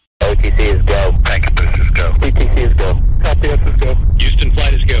ATC is go. Packet boost is go. ATC is go. LPS is go. Houston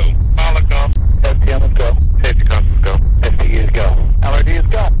flight is go. Pilot go. STM is go. Safety comms is go. STE is go. LRD is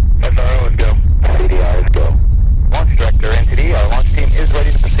go. SRO is go. CDR is go. Launch director, NTD, our launch team is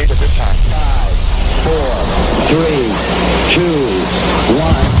ready to proceed at this time. 5, 4, 3, 2,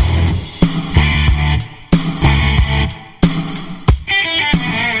 1.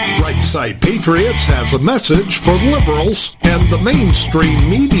 Right Side Patriots has a message for liberals and the mainstream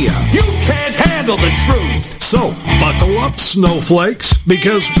media. You can't handle the truth! So, buckle up, snowflakes,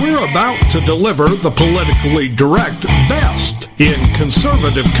 because we're about to deliver the politically direct best in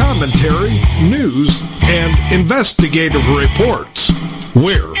conservative commentary, news, and investigative reports.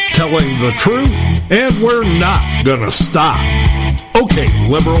 We're telling the truth, and we're not gonna stop. Okay,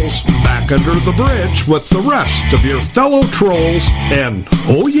 liberals, back under the bridge with the rest of your fellow trolls, and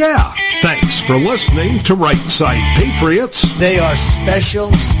oh yeah, thanks for listening to Right Side Patriots. They are special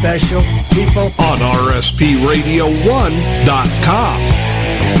people On RSPRadio1.com.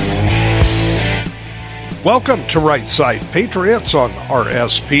 Welcome to Right Side Patriots on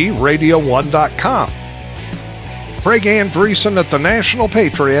RSPRadio1.com. Craig Andreessen at the National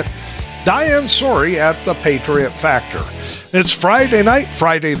Patriot, Diane Sori at the Patriot Factor. It's Friday night,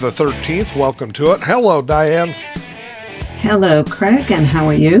 Friday the 13th. Welcome to it. Hello, Diane. Hello, Craig, and how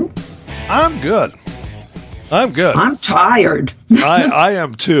are you? I'm good. I'm tired. I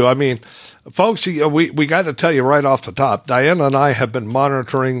am too. I mean, folks, we got to tell you right off the top, Diane and I have been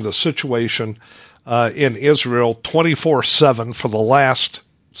monitoring the situation in Israel 24/7 for the last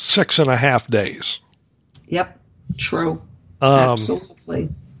 6.5 days. Yep, true. Absolutely.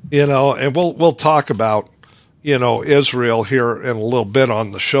 You know, and we'll talk about, you know, Israel here in a little bit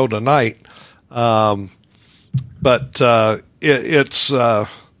on the show tonight. But it's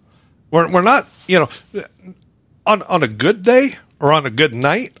we're not, you know, on a good day or on a good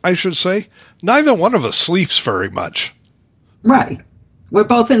night, I should say, neither one of us sleeps very much. Right. We're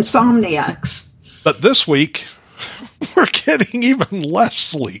both insomniacs. But this week, we're getting even less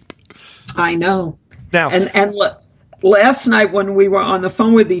sleep. I know. Now, and last night when we were on the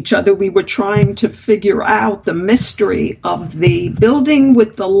phone with each other, we were trying to figure out the mystery of the building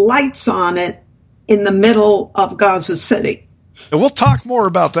with the lights on it in the middle of Gaza City. And we'll talk more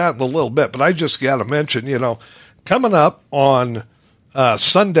about that in a little bit, but I just got to mention, you know, coming up on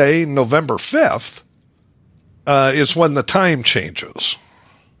Sunday, November 5th, is when the time changes.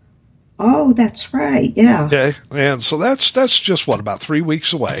 Oh, that's right, yeah. Okay, and so that's just, about 3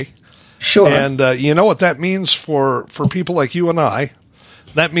 weeks away. Sure. And you know what that means for people like you and I?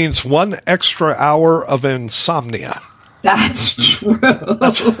 That means 1 extra hour of insomnia. That's true.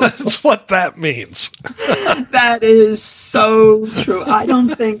 That's what that means. That is so true. I don't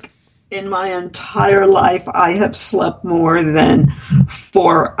think in my entire life I have slept more than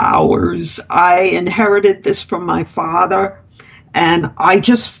 4 hours. I inherited this from my father, and I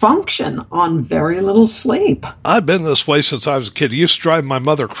just function on very little sleep. I've been this way since I was a kid. It used to drive my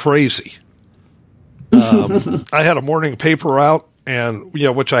mother crazy. I had a morning paper out, and you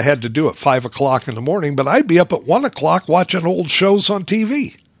know, which I had to do at 5 o'clock in the morning, but I'd be up at 1 o'clock watching old shows on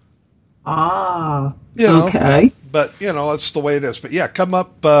TV. Ah, you know, okay. But, you know, it's the way it is. But, yeah, come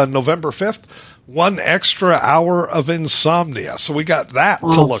up November 5th, 1 extra hour of insomnia. So we got that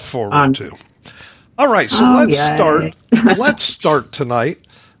to look forward to. All right, so let's start tonight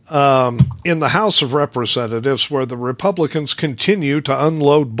in the House of Representatives, where the Republicans continue to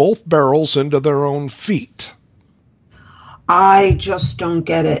unload both barrels into their own feet. I just don't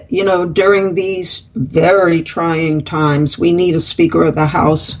get it. You know, during these very trying times, we need a Speaker of the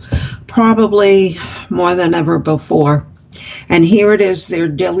House probably more than ever before. And here it is, they're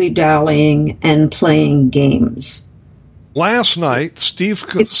dilly-dallying and playing games. Last night, Steve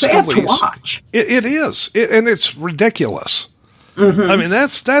Scalise... It's sad to watch. It is, and it's ridiculous. Mm-hmm. I mean,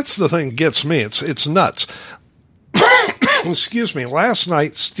 that's the thing that gets me. It's nuts. Excuse me. Last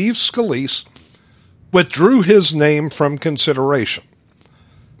night, Steve Scalise withdrew his name from consideration.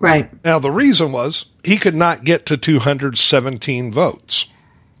 Right. Now, the reason was he could not get to 217 votes.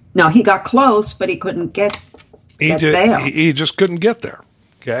 No, he got close, but he couldn't get there. He just couldn't get there,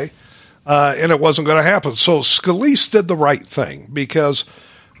 okay? And it wasn't going to happen. So Scalise did the right thing because,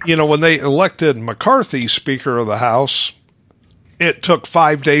 you know, when they elected McCarthy Speaker of the House, it took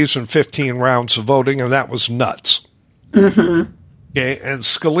 5 days and 15 rounds of voting, and that was nuts. Mm-hmm. Okay, and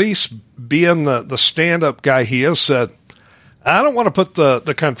Scalise, being the stand-up guy he is, said, I don't want to put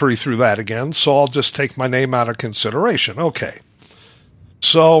the country through that again, so I'll just take my name out of consideration. Okay.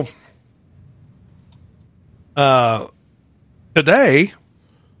 So, today,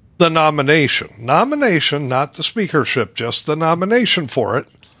 the nomination, not the speakership, just the nomination for it,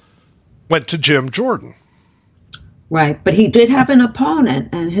 went to Jim Jordan. Right, but he did have an opponent,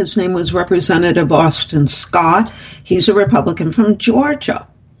 and his name was Representative Austin Scott. He's a Republican from Georgia.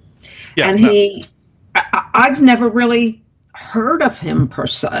 Yeah, and I've never really heard of him per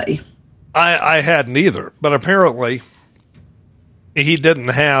se. I hadn't either, but apparently he didn't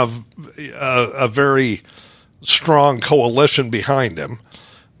have a very strong coalition behind him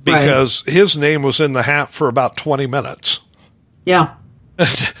because his name was in the hat for about 20 minutes. Yeah.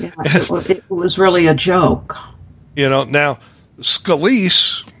 It was really a joke. Now,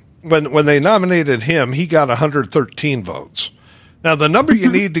 Scalise, when they nominated him, he got 113 votes. Now, the number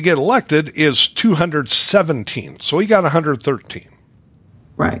you need to get elected is 217, so he got 113.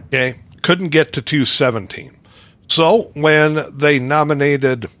 Right. Okay, couldn't get to 217. So when they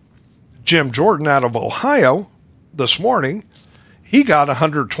nominated Jim Jordan out of Ohio this morning, he got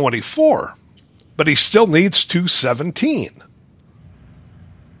 124, but he still needs 217.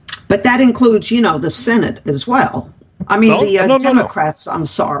 But that includes, the Senate as well. I mean, the Democrats, I'm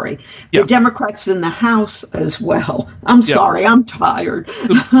sorry. The Democrats in the House as well. I'm sorry, I'm tired.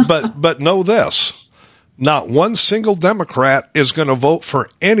 but know this. Not one single Democrat is going to vote for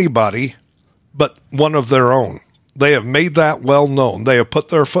anybody but one of their own. They have made that well known. They have put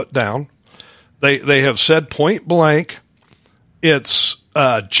their foot down. They have said point blank, it's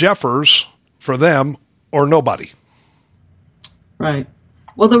Jeffers for them or nobody. Right.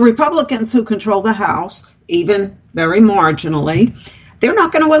 Well, the Republicans who control the House, even very marginally, they're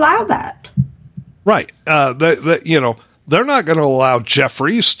not going to allow that. Right. They're not going to allow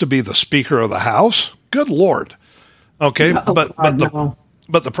Jeffries to be the Speaker of the House. Good Lord. Okay. No,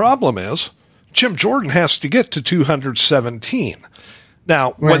 but the problem is Jim Jordan has to get to 217.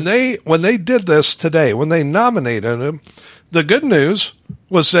 Now, when they did this today, when they nominated him, the good news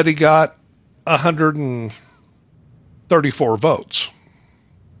was that he got 134 votes.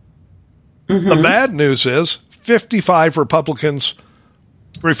 Mm-hmm. The bad news is 55 Republicans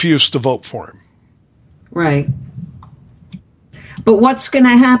refused to vote for him. Right. But what's going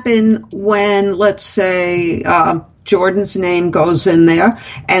to happen when, let's say, Jordan's name goes in there,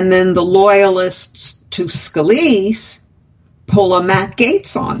 and then the loyalists to Scalise pull a Matt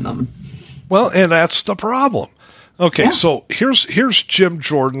Gaetz on them? Well, and that's the problem. Okay, so here's Jim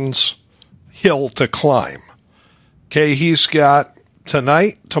Jordan's hill to climb. Okay, he's got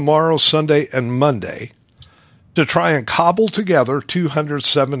tonight, tomorrow, Sunday, and Monday to try and cobble together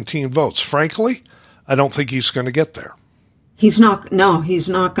 217 votes. Frankly, I don't think he's going to get there. He's not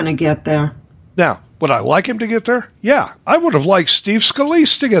going to get there. Now, would I like him to get there? Yeah, I would have liked Steve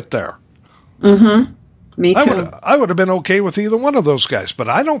Scalise to get there. Mm-hmm. Me too. I would have been okay with either one of those guys, but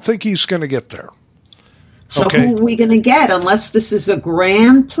I don't think he's going to get there. So who are we going to get unless this is a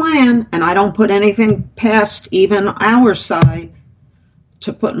grand plan, and I don't put anything past even our side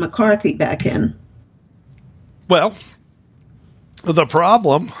to put McCarthy back in? Well, the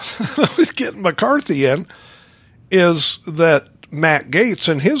problem with getting McCarthy in is that Matt Gaetz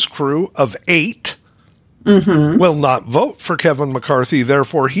and his crew of 8 will not vote for Kevin McCarthy.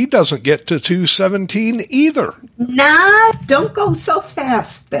 Therefore, he doesn't get to 217 either. Nah, don't go so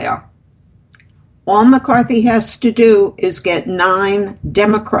fast there. All McCarthy has to do is get 9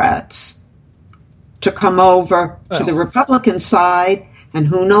 Democrats to come over to the Republican side, and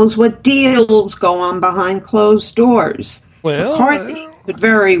who knows what deals go on behind closed doors. Well, McCarthy could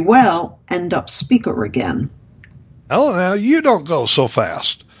very well end up Speaker again. Oh, now you don't go so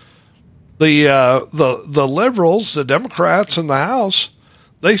fast. The liberals, the Democrats in the House,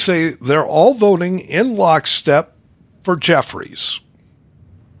 they say they're all voting in lockstep for Jeffries.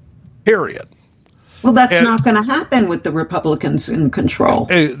 Period. Well, that's not going to happen with the Republicans in control.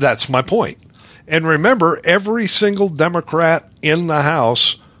 That's my point. And remember, every single Democrat in the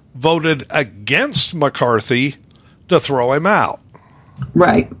House voted against McCarthy to throw him out.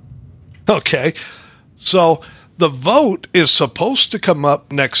 Right. Okay. So the vote is supposed to come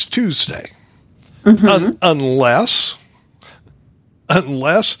up next Tuesday. Unless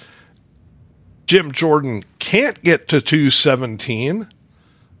Jim Jordan can't get to 217,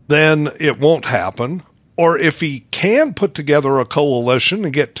 then it won't happen. Or if he can put together a coalition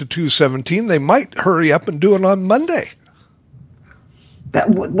and get to 217, they might hurry up and do it on Monday.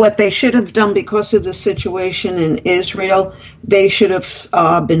 What they should have done because of the situation in Israel, they should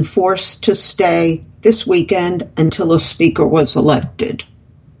have been forced to stay this weekend until a speaker was elected.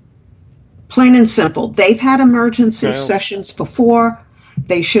 Plain and simple. They've had emergency sessions before.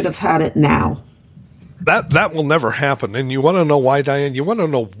 They should have had it now. That will never happen. And you want to know why, Diane? You want to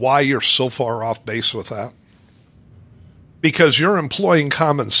know why you're so far off base with that? Because you're employing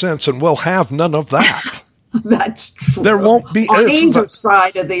common sense, and we'll have none of that. That's true. There won't be on either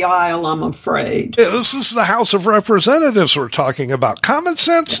side of the aisle, I'm afraid. This is the House of Representatives we're talking about. Common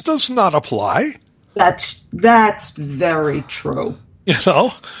sense does not apply. That's very true. You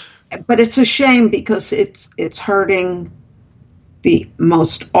know? But it's a shame because it's hurting the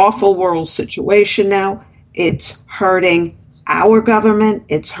most awful world situation now. It's hurting our government.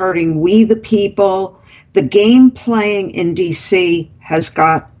 It's hurting we the people. The game playing in D.C. has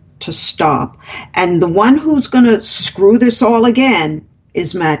got to stop. And the one who's going to screw this all again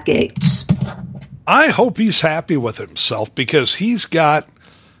is Matt Gaetz. I hope he's happy with himself because he's got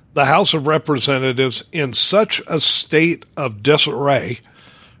the House of Representatives in such a state of disarray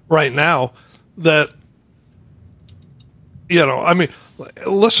right now that, you know, I mean,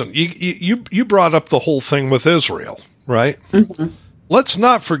 listen, you brought up the whole thing with Israel, right? Mm-hmm. Let's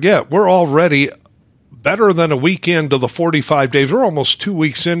not forget, we're already better than a week into the 45 days. We're almost 2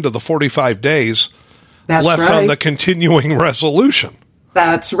 weeks into the 45 days left on the continuing resolution.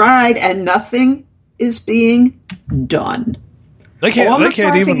 That's right, and nothing is being done. All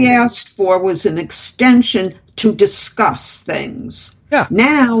they asked for was an extension to discuss things. Yeah.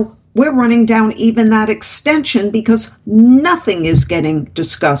 Now we're running down even that extension because nothing is getting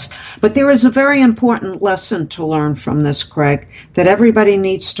discussed. But there is a very important lesson to learn from this, Craig, that everybody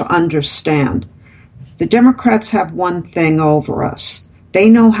needs to understand. The Democrats have one thing over us. They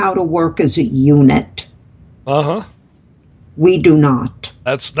know how to work as a unit. Uh-huh. We do not.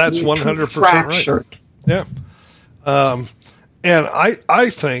 That's 100% fractured. Right. Yeah. And I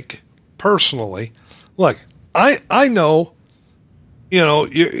think, personally, look, I know, you know,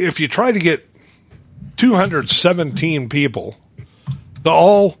 if you try to get 217 people to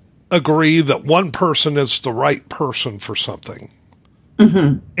all agree that one person is the right person for something,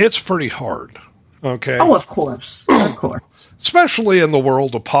 mm-hmm. It's pretty hard. Okay. Oh, of course. Of course. Especially in the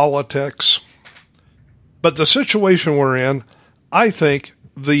world of politics. But the situation we're in, I think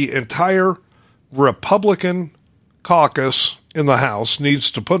the entire Republican caucus in the House needs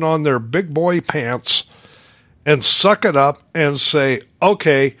to put on their big boy pants and suck it up and say,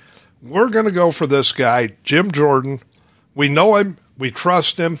 okay, we're going to go for this guy, Jim Jordan. We know him. We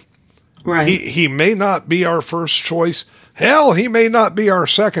trust him. Right. He may not be our first choice. Hell, he may not be our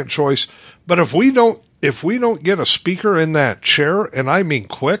second choice. But if we don't get a speaker in that chair, and I mean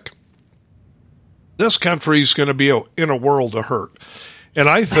quick, this country's going to be in a world of hurt. And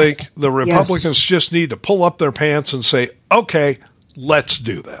I think the Republicans just need to pull up their pants and say, okay, let's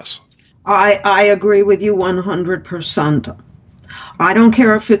do this. I agree with you 100%. I don't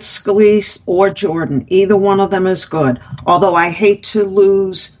care if it's Scalise or Jordan. Either one of them is good. Although I hate to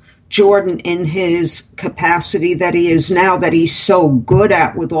lose Jordan in his capacity that he is now, that he's so good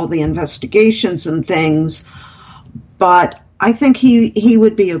at with all the investigations and things. But I think he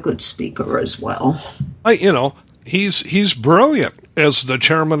would be a good speaker as well. He's brilliant as the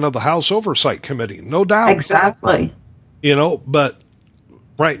chairman of the House Oversight Committee, no doubt. Exactly. But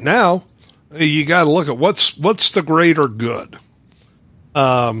right now, you got to look at what's the greater good.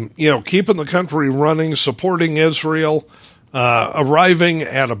 Keeping the country running, supporting Israel, arriving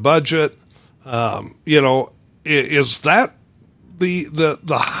at a budget. Is that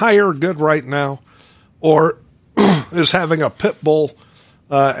the higher good right now, or is having a pit bull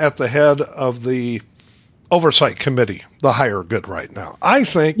at the head of the Oversight Committee the higher good right now? I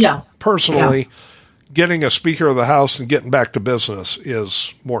think, personally, getting a Speaker of the House and getting back to business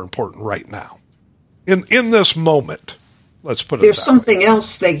is more important right now. In this moment, let's put it There's that something way.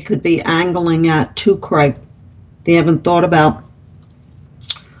 else they could be angling at too, Craig. They haven't thought about.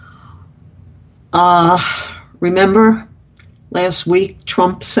 Remember last week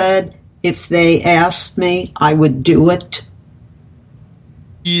Trump said, if they asked me, I would do it.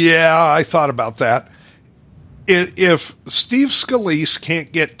 Yeah, I thought about that. If Steve Scalise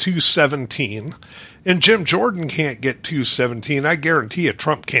can't get 217 and Jim Jordan can't get 217, I guarantee you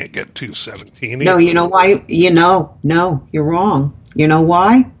Trump can't get 217. No, you know why? No, you're wrong. You know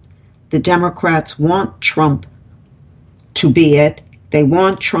why? The Democrats want Trump to be it. They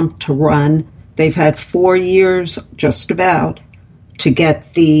want Trump to run. They've had 4 years, just about, to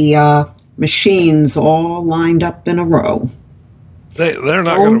get the machines all lined up in a row. They're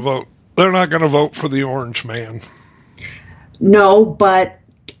not going to vote. They're not going to vote for the orange man. No, but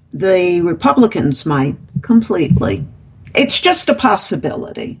the Republicans might completely. It's just a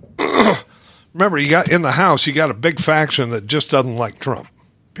possibility. Remember, you got in the House, you got a big faction that just doesn't like Trump.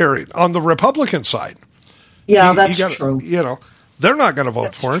 Period. On the Republican side. Yeah, that's true. They're not going to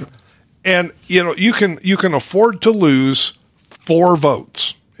vote for him. And you can afford to lose 4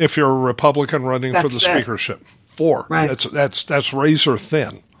 votes if you're a Republican running for the speakership. 4. Right. That's razor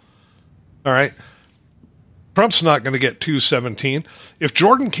thin. All right. Trump's not going to get 217. If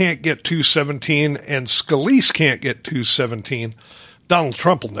Jordan can't get 217 and Scalise can't get 217, Donald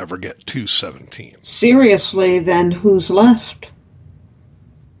Trump will never get 217. Seriously, then who's left?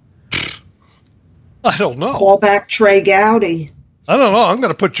 I don't know. Call back Trey Gowdy. I don't know. I'm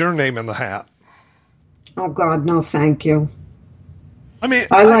going to put your name in the hat. Oh, God, no, thank you. I mean,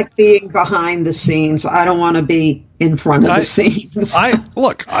 I like being behind the scenes. I don't want to be in front of the scenes.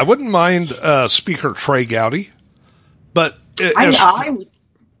 Look, I wouldn't mind Speaker Trey Gowdy, but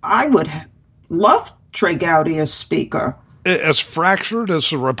I would love Trey Gowdy as Speaker. As fractured as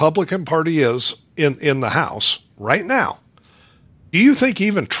the Republican Party is in the House right now, do you think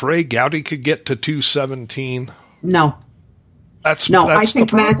even Trey Gowdy could get to 217? No. That's I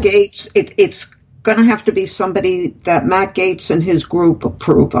think Matt Gaetz, it's going to have to be somebody that Matt Gaetz and his group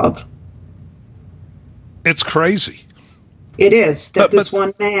approve of. It's crazy. It is that this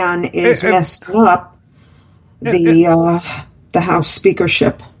one man is messing up the House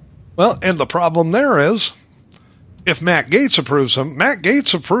speakership. Well, and the problem there is, if Matt Gaetz approves him, Matt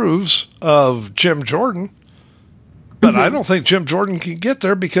Gaetz approves of Jim Jordan, but I don't think Jim Jordan can get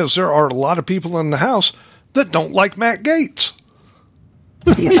there because there are a lot of people in the House that don't like Matt Gaetz.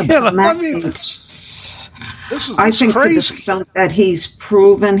 Yeah, Matt Gaetz. I think crazy. The stunt that he's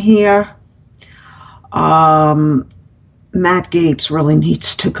proven here, Matt Gaetz really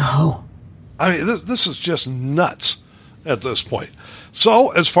needs to go. I mean, this is just nuts at this point. So,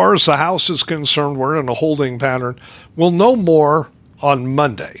 as far as the House is concerned, we're in a holding pattern. We'll know more on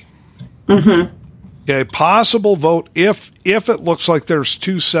Monday. Mm-hmm. Okay, possible vote if it looks like there's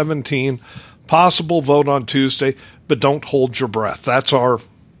 217. Possible vote on Tuesday, but don't hold your breath. That's our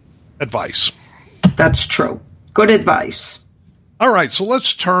advice. That's true. Good advice. All right, so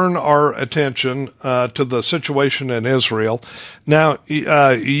let's turn our attention to the situation in Israel. Now,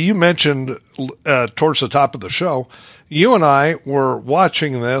 you mentioned towards the top of the show, you and I were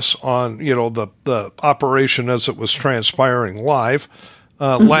watching this on, the operation as it was transpiring live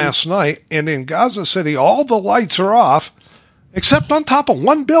last night, and in Gaza City, all the lights are off except on top of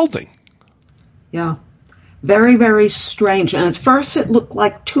one building. Yeah. Very, very strange. And at first it looked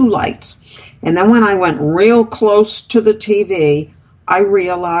like two lights. And then when I went real close to the TV, I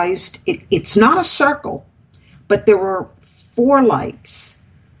realized it's not a circle, but there were four lights.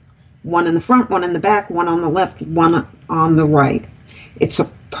 One in the front, one in the back, one on the left, one on the right. It's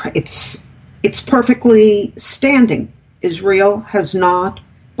perfectly standing. Israel has not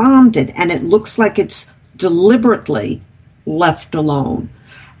bombed it, and it looks like it's deliberately left alone.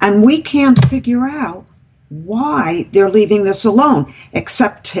 And we can't figure out why they're leaving this alone,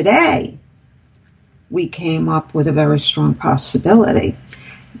 except today we came up with a very strong possibility.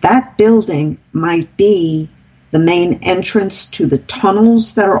 That building might be the main entrance to the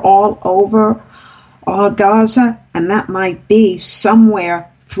tunnels that are all over Gaza, and that might be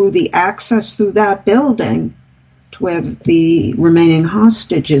somewhere through the access through that building to where the remaining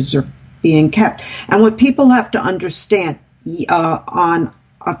hostages are being kept. And what people have to understand, on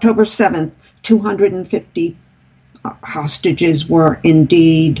October 7th, 250 hostages were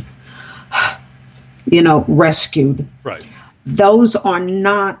indeed, rescued. Right. Those are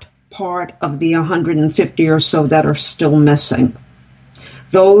not part of the 150 or so that are still missing.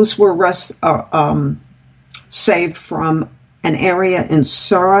 Those were saved from an area in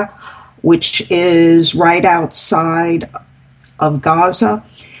Sura, which is right outside of Gaza,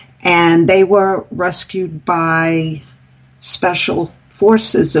 and they were rescued by special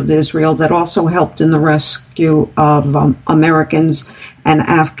forces of Israel that also helped in the rescue of Americans and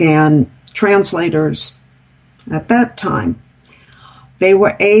Afghan translators at that time. They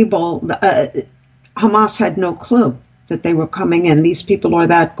were able, Hamas had no clue that they were coming in. These people are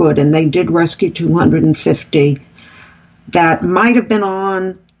that good, and they did rescue 250 that might have been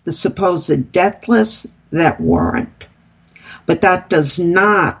on the supposed death list that weren't. But that does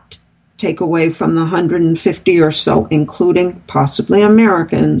not take away from the 150 or so, including possibly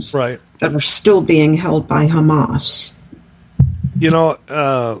Americans, right, that are still being held by Hamas.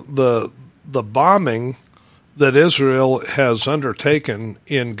 The bombing that Israel has undertaken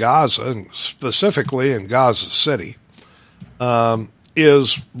in Gaza, and specifically in Gaza City,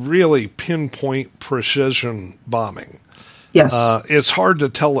 is really pinpoint precision bombing. Yes. It's hard to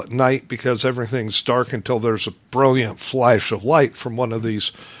tell at night because everything's dark until there's a brilliant flash of light from one of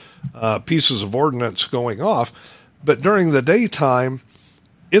these pieces of ordnance going off. But during the daytime,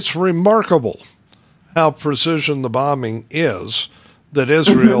 it's remarkable how precision the bombing is that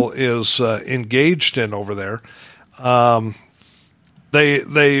Israel is engaged in over there.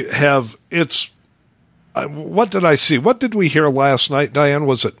 They have, what did I see? What did we hear last night, Diane?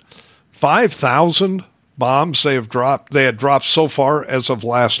 Was it 5,000 bombs they had dropped so far as of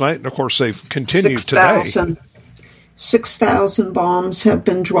last night, and of course they've continued 6,000. today. 6,000 bombs have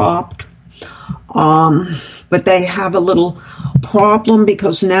been dropped. But they have a little problem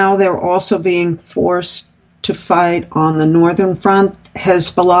because now they're also being forced to fight on the northern front.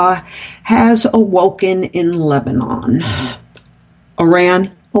 Hezbollah has awoken in Lebanon.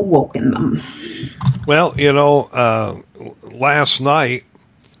 Iran awoken them. Well, last night,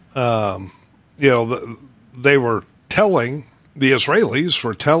 they were telling, the Israelis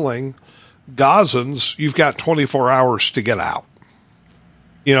were telling Gazans, you've got 24 hours to get out.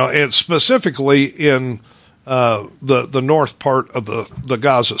 And specifically in the north part of the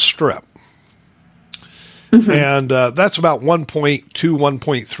Gaza Strip. Mm-hmm. And that's about 1.2,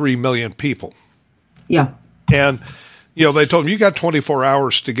 1.3 million people. Yeah. And, they told them, you got 24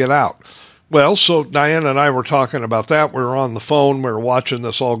 hours to get out. Well, so Diane and I were talking about that. We were on the phone. We were watching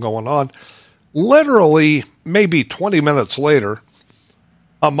this all going on. Literally, maybe 20 minutes later,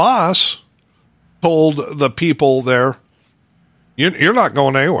 Hamas told the people there, you're not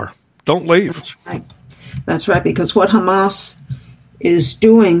going anywhere. Don't leave. That's right. That's right, because what Hamas is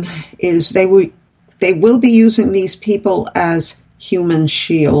doing is they will be using these people as human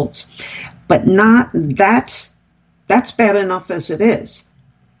shields, but that's bad enough as it is.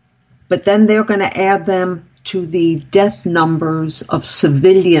 But then they're going to add them to the death numbers of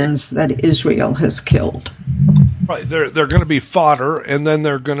civilians that Israel has killed. Right, they're going to be fodder, and then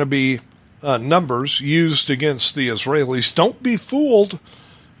they're going to be numbers used against the Israelis. Don't be fooled,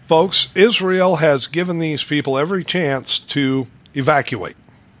 folks. Israel has given these people every chance to evacuate.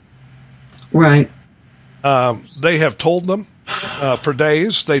 Right. They have told them for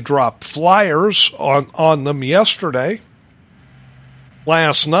days. They dropped flyers on them yesterday.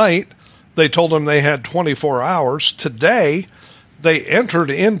 Last night, they told them they had 24 hours. Today, they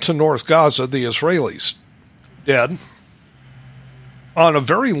entered into North Gaza, the Israelis did, on a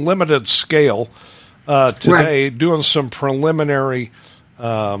very limited scale today, right, doing some preliminary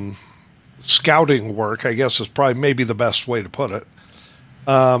scouting work, I guess is probably maybe the best way to put it.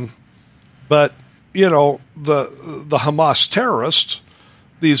 But, the Hamas terrorists,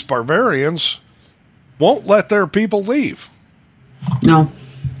 these barbarians, won't let their people leave.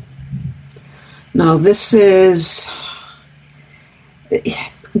 No, this is,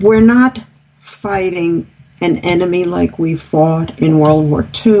 we're not fighting an enemy like we fought in World War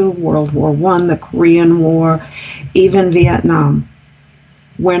II, World War I, the Korean War, even Vietnam.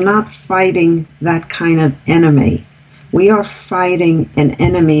 We're not fighting that kind of enemy. We are fighting an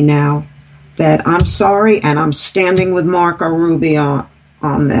enemy now that, I'm sorry, and I'm standing with Marco Rubio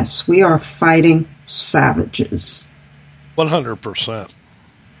on this. We are fighting savages. 100%.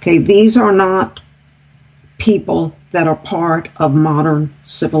 Okay, these are not people that are part of modern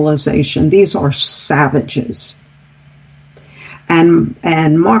civilization. These are savages. And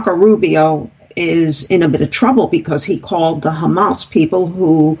Marco Rubio is in a bit of trouble because he called the Hamas people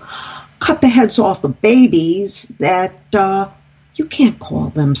who cut the heads off of babies that you can't call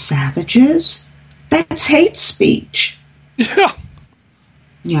them savages. That's hate speech. Yeah.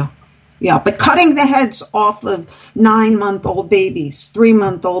 Yeah. Yeah, but cutting the heads off of 9-month-old babies,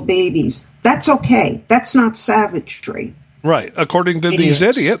 3-month-old babies, that's okay. That's not savagery. Right, according to these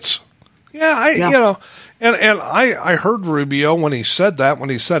idiots. Yeah, I heard Rubio when he said that, when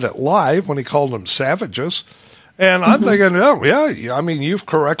he said it live, when he called them savages. And I'm thinking, oh, yeah, I mean, you've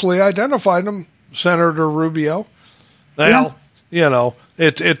correctly identified them, Senator Rubio. Well,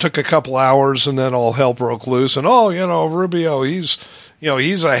 it took a couple hours and then all hell broke loose. And, Rubio, he's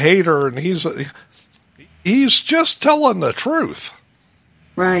a hater, and he's just telling the truth.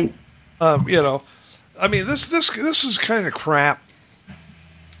 Right. I mean, this is kind of crap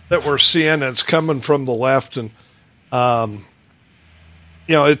that we're seeing. And it's coming from the left, and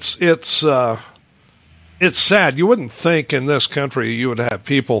it's sad. You wouldn't think in this country you would have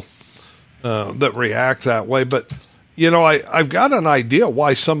people that react that way, but I've got an idea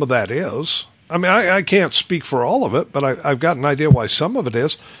why some of that is. I mean, I can't speak for all of it, but I've got an idea why some of it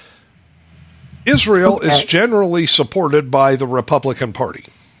is. Israel is generally supported by the Republican Party.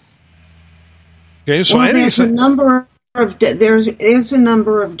 Okay, so there's a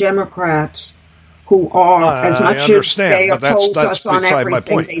number of Democrats who are, as much as they oppose us on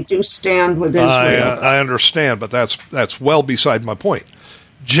everything, they do stand with Israel. I understand, but that's well beside my point.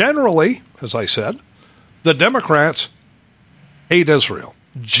 Generally, as I said, the Democrats hate Israel.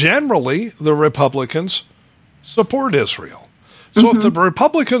 Generally, the Republicans support Israel. So if the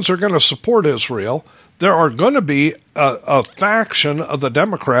Republicans are going to support Israel, there are going to be a faction of the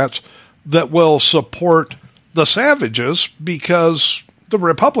Democrats that will support the savages because the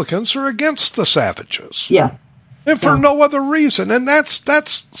Republicans are against the savages. Yeah. And for no other reason. And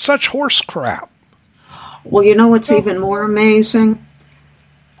that's such horse crap. Well, you know what's even more amazing?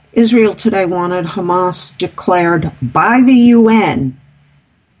 Israel today wanted Hamas declared by the UN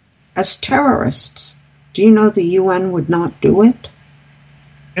as terrorists. Do you know the UN would not do it?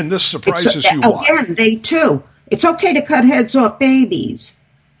 And this surprises you why? Again, they too. It's okay to cut heads off babies,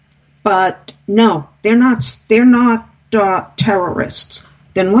 but no, they're not terrorists.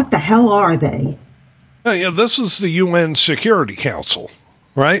 Then what the hell are they? This is the UN Security Council,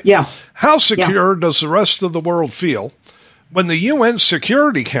 right? Yeah. How secure does the rest of the world feel when the UN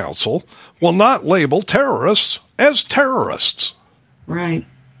Security Council will not label terrorists as terrorists? Right.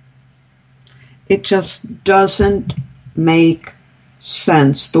 It just doesn't make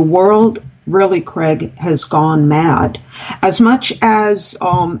sense. The world, really, Craig, has gone mad. As much as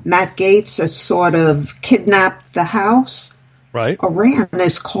Matt Gaetz has sort of kidnapped the House, right? Iran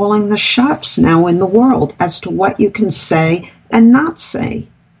is calling the shots now in the world as to what you can say and not say.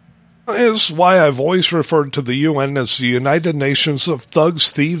 This is why I've always referred to the UN as the United Nations of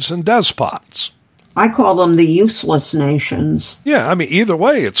Thugs, Thieves, and Despots. I call them the useless nations. Yeah, I mean, either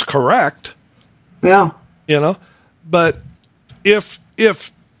way, it's correct. Yeah. But if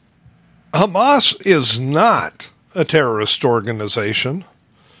Hamas is not a terrorist organization,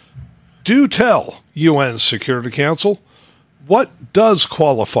 do tell UN Security Council what does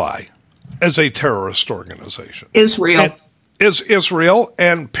qualify as a terrorist organization. Israel. Is Israel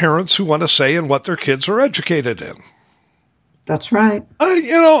and parents who want to say in what their kids are educated in. That's right.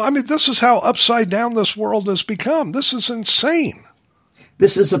 This is how upside down this world has become. This is insane.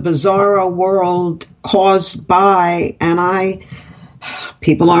 This is a bizarro world caused by, and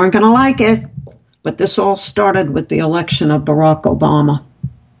people aren't going to like it, but this all started with the election of Barack Obama.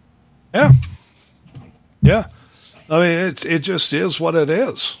 Yeah. Yeah. I mean, it just is what it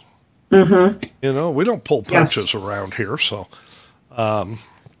is. Mm-hmm. We don't pull punches around here. So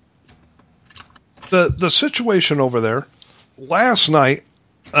the situation over there last night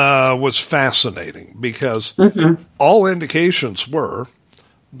was fascinating because all indications were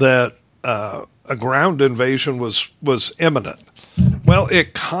that a ground invasion was imminent. Well,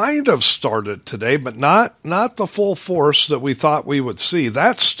 it kind of started today, but not the full force that we thought we would see.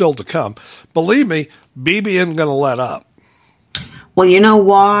 That's still to come. Believe me, Bibi isn't going to let up. Well, you know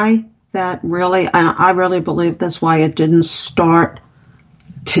why that really, and I really believe that's why it didn't start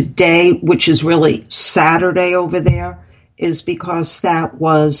today, which is really Saturday over there, is because that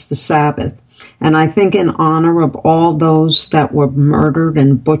was the Sabbath. And I think in honor of all those that were murdered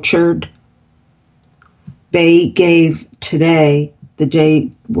and butchered, they gave today the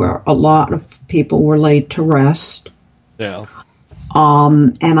day where a lot of people were laid to rest. Yeah.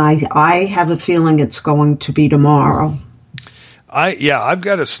 And I have a feeling it's going to be tomorrow. I've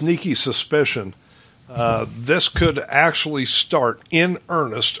got a sneaky suspicion this could actually start in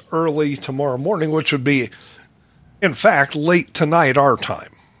earnest early tomorrow morning, which would be, in fact, late tonight our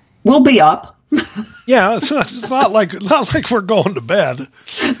time. We'll be up. Yeah, it's not like we're going to bed.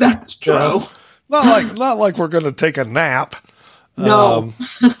 That's true. Not like we're going to take a nap. No.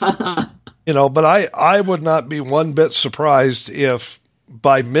 But I would not be one bit surprised if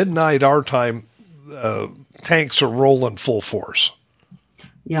by midnight our time tanks are rolling full force.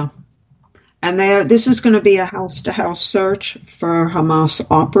 Yeah. And this is going to be a house-to-house search for Hamas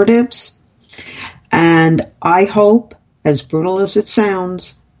operatives. And I hope, as brutal as it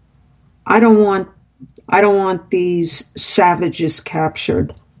sounds, I don't want these savages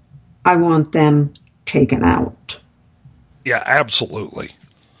captured. I want them taken out. Yeah, absolutely.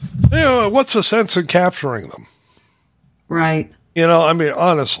 What's the sense in capturing them? Right.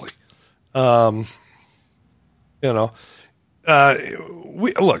 Honestly,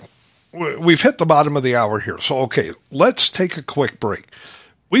 we've hit the bottom of the hour here. So, okay, let's take a quick break.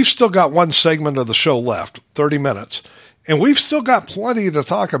 We've still got one segment of the show left, 30 minutes. And we've still got plenty to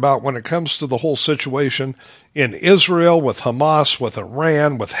talk about when it comes to the whole situation in Israel, with Hamas, with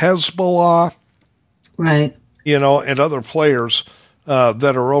Iran, with Hezbollah. Right. And other players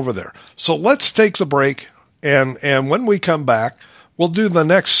that are over there. So let's take the break. And when we come back, we'll do the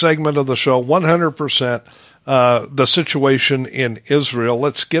next segment of the show, 100%, the situation in Israel.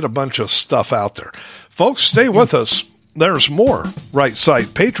 Let's get a bunch of stuff out there. Folks, stay with us. There's more Right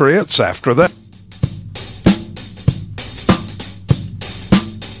Side Patriots after that.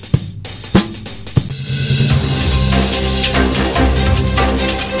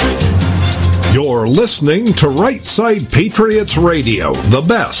 You're listening to Right Side Patriots Radio, the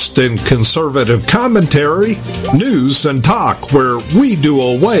best in conservative commentary, news, and talk, where we do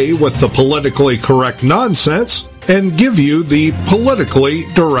away with the politically correct nonsense and give you the politically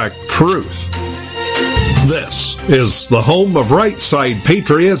direct truth. This is the home of Right Side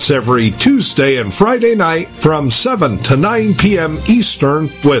Patriots every Tuesday and Friday night from 7 to 9 p.m. Eastern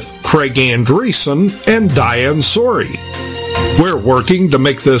with Craig Andreessen and Diane Sori. We're working to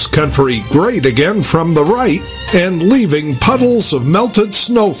make this country great again from the right and leaving puddles of melted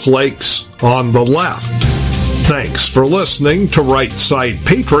snowflakes on the left. Thanks for listening to Right Side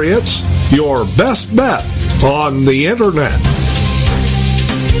Patriots, your best bet on the Internet.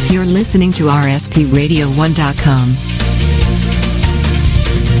 You're listening to RSPRadio1.com.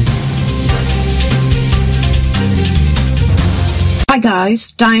 Hi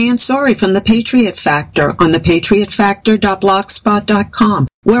guys, Diane Sori from The Patriot Factor on thepatriotfactor.blogspot.com,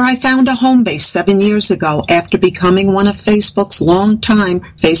 where I found a home base 7 years ago after becoming one of Facebook's longtime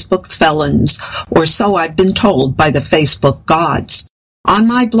Facebook felons, or so I've been told by the Facebook gods. On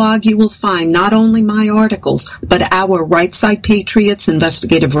my blog, you will find not only my articles, but our Right Side Patriots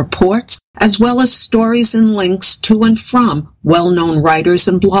investigative reports, as well as stories and links to and from well-known writers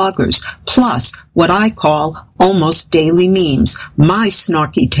and bloggers, plus what I call almost daily memes, my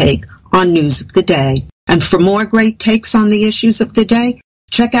snarky take on news of the day. And for more great takes on the issues of the day,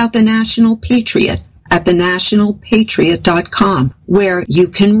 check out The National Patriot at thenationalpatriot.com, where you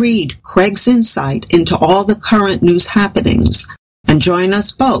can read Craig's insight into all the current news happenings. And join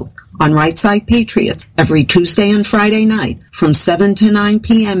us both on Right Side Patriots every Tuesday and Friday night from 7 to 9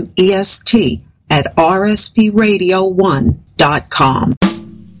 p.m. EST at rspradio1.com.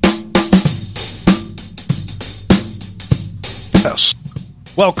 Yes.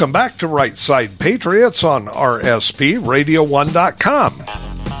 Welcome back to Right Side Patriots on rspradio1.com.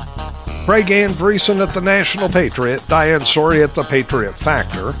 Craig Andreessen at the National Patriot, Diane Sori at the Patriot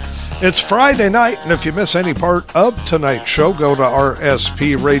Factor. It's Friday night, and if you miss any part of tonight's show, go to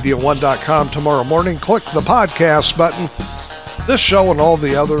rspradio1.com tomorrow morning. Click the podcast button. This show and all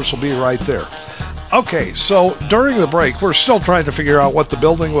the others will be right there. Okay, so during the break, we're still trying to figure out what the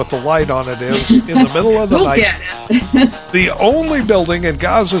building with the light on it is in the middle of the night. Get it. The only building in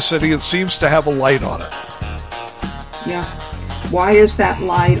Gaza City that seems to have a light on it. Yeah. Why is that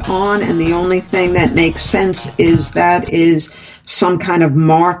light on? And the only thing that makes sense is that is some kind of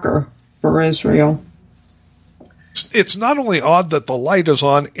marker for Israel. It's not only odd that the light is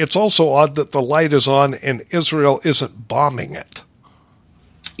on, it's also odd that the light is on and Israel isn't bombing it.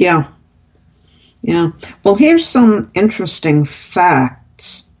 Yeah. Yeah. Well, here's some interesting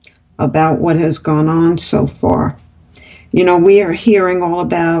facts about what has gone on so far. You know, we are hearing all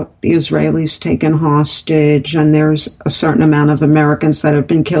about the Israelis taken hostage, and there's a certain amount of Americans that have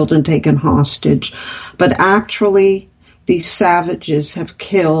been killed and taken hostage. But actually, these savages have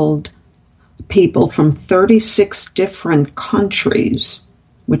killed people from 36 different countries,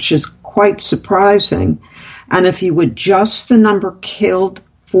 which is quite surprising. And if you adjust the number killed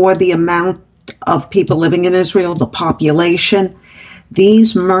for the amount of people living in Israel, the population,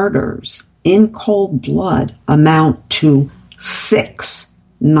 these murders in cold blood amount to 6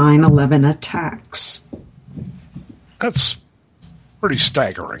 9/11 attacks. That's pretty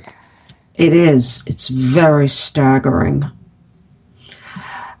staggering. It is. It's very staggering.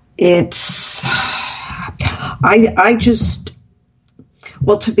 It's,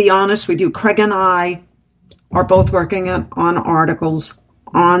 well, to be honest with you, Craig and I are both working on articles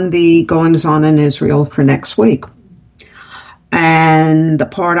on the goings-on in Israel for next week. And the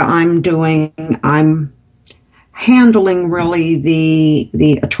part I'm doing, I'm handling really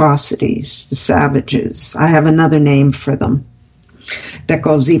the atrocities, the savages. I have another name for them that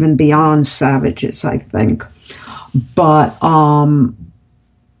goes even beyond savages, I think. But,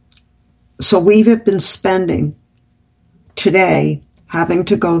 so we have been spending today having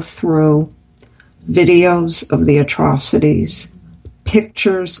to go through videos of the atrocities,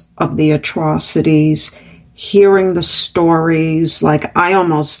 pictures of the atrocities, hearing the stories. Like, I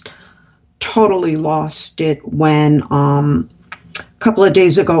almost totally lost it when a couple of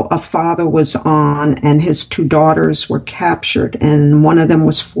days ago a father was on and his two daughters were captured, and one of them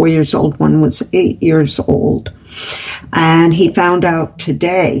was 4 years old, one was 8 years old. And he found out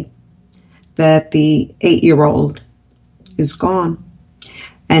today that the 8-year-old is gone.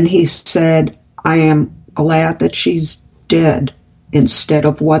 And he said, I am glad that she's dead instead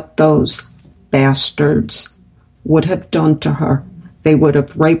of what those bastards would have done to her. They would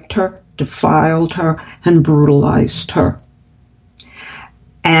have raped her, defiled her, and brutalized her.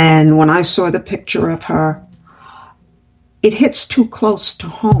 And when I saw the picture of her, it hits too close to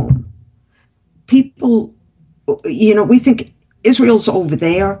home. People, you know, we think Israel's over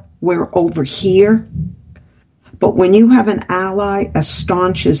there, we're over here. But when you have an ally as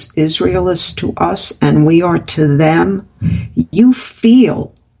staunch as Israel is to us and we are to them, you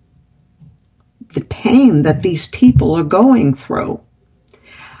feel the pain that these people are going through.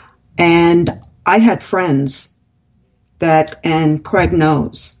 And I had friends that, and Craig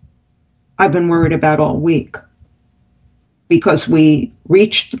knows, I've been worried about all week because we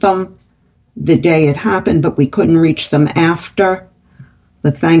reached them the day it happened, but we couldn't reach them after.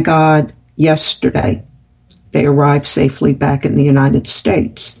 But thank God, yesterday, they arrived safely back in the United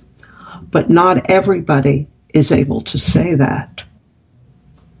States. But not everybody is able to say that.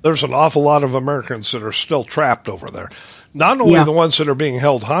 There's an awful lot of Americans that are still trapped over there. Not only the ones that are being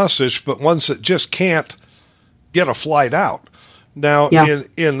held hostage, but ones that just can't get a flight out. Now,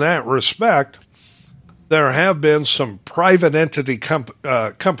 in that respect, there have been some private entity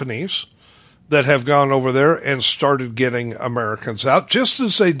companies that have gone over there and started getting Americans out, just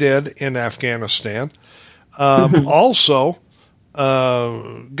as they did in Afghanistan. Also,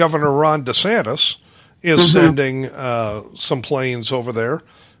 Governor Ron DeSantis is sending some planes over there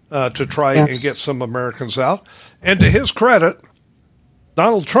to try and get some Americans out. And to his credit,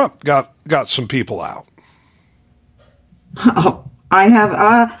 Donald Trump got some people out. Oh,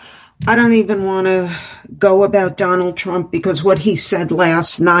 I don't even want to go about Donald Trump because what he said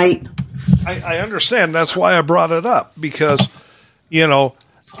last night. I understand. That's why I brought it up, because, you know,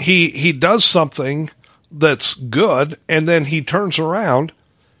 he does something that's good, and then he turns around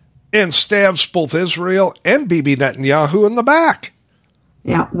and stabs both Israel and Bibi Netanyahu in the back.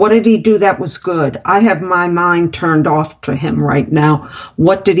 Yeah, what did he do that was good? I have my mind turned off to him right now.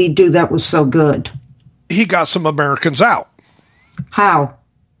 What did he do that was so good? He got some Americans out. How?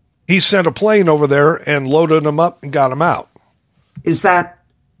 He sent a plane over there and loaded them up and got them out. Is that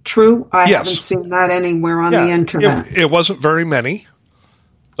true? I haven't seen that anywhere on the internet. It wasn't very many,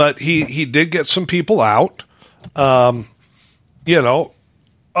 but he did get some people out. You know,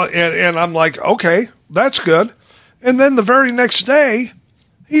 and I'm like, okay, that's good. And then the very next day,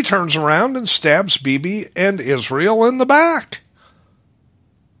 he turns around and stabs Bibi and Israel in the back.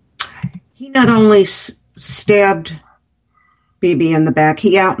 He not only stabbed Bibi in the back,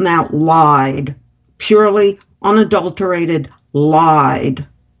 he out and out lied, purely unadulterated lied.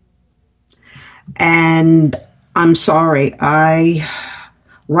 And I'm sorry,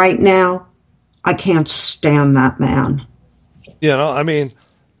 right now, I can't stand that man. You know, I mean,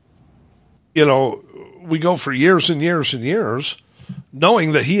 you know, we go for years and years and years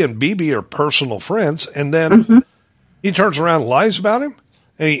knowing that he and Bibi are personal friends, and then he turns around and lies about him,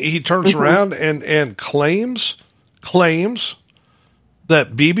 and he turns around and claims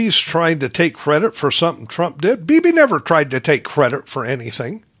that Bibi's trying to take credit for something Trump did. Bibi never tried to take credit for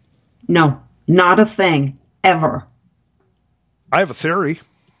anything. No, not a thing, ever. I have a theory.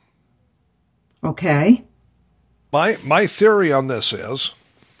 Okay. My theory on this is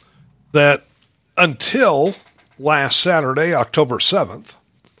that until last Saturday, October 7th,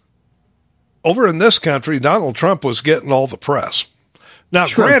 over in this country, Donald Trump was getting all the press. Now,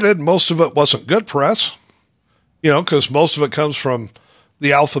 granted, most of it wasn't good press, you know, because most of it comes from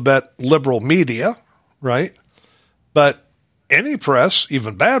the alphabet liberal media, right? But any press,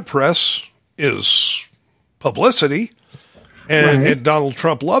 even bad press, is publicity, and Donald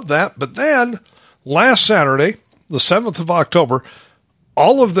Trump loved that. But then, last Saturday, the 7th of October,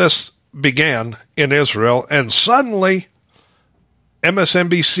 all of this began in Israel, and suddenly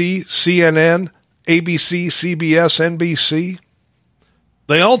MSNBC, CNN, ABC, CBS, NBC,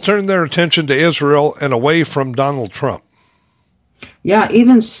 they all turned their attention to Israel and away from Donald Trump. Yeah,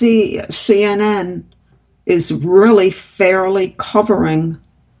 even CNN is really fairly covering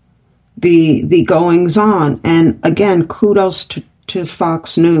the goings on. And again, kudos to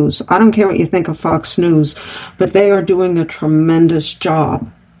Fox News. I don't care what you think of Fox News, but they are doing a tremendous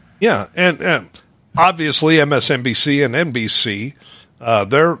job. Yeah, and obviously MSNBC and NBC,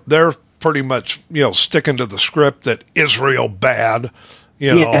 they're pretty much, you know, sticking to the script that Israel bad,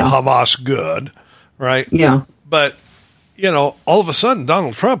 you know, Hamas good, right? Yeah. But, you know, all of a sudden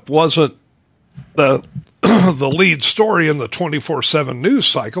Donald Trump wasn't the lead story in the 24/7 news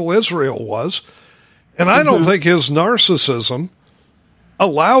cycle. Israel was. And I don't think his narcissism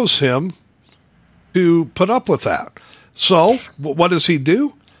allows him to put up with that. So what does he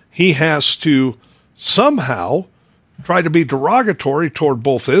do? He has to somehow try to be derogatory toward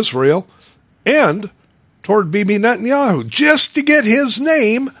both Israel and toward Bibi Netanyahu, just to get his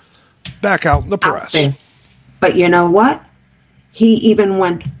name back out in the press. But you know what? He even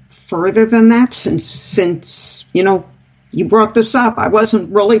went further than that since you know, you brought this up. I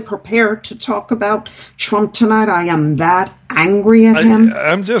wasn't really prepared to talk about Trump tonight. I am that angry at him.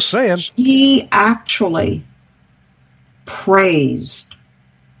 I'm just saying. He actually praised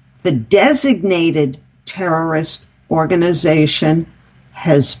the designated terrorist organization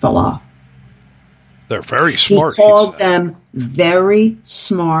Hezbollah. They're very smart. He called them very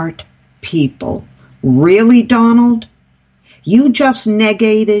smart people. Really, Donald? You just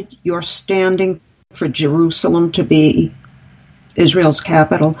negated your standing for Jerusalem to be Israel's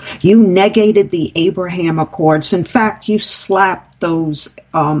capital. You negated the Abraham Accords. In fact, you slapped those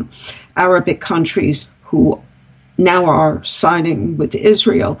Arabic countries who now are siding with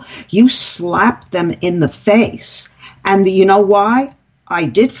Israel. You slapped them in the face. And you know why? I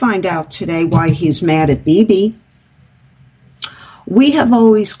did find out today why he's mad at Bibi. We have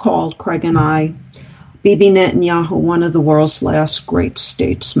always called, Craig and I, Bibi Netanyahu one of the world's last great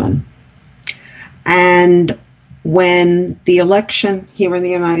statesmen. And when the election here in the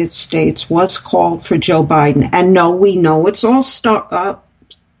United States was called for Joe Biden, and no, we know it's all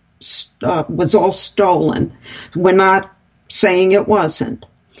was all stolen. We're not saying it wasn't.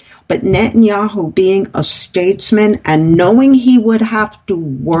 But Netanyahu, being a statesman and knowing he would have to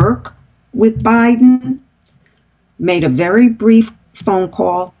work with Biden, made a very brief phone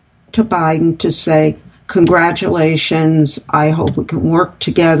call to Biden to say, congratulations, I hope we can work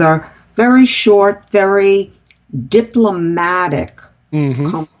together. Very short, very diplomatic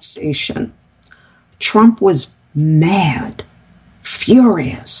conversation. Trump was mad,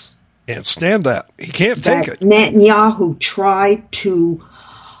 furious. Can't stand that. He can't take it. Netanyahu tried to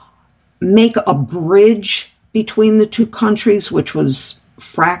make a bridge between the two countries, which was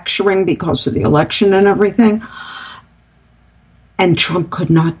fracturing because of the election and everything. And Trump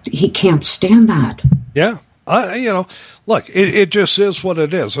could not, he can't stand that. Yeah. Look, it just is what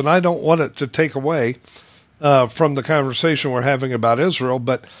it is. And I don't want it to take away from the conversation we're having about Israel,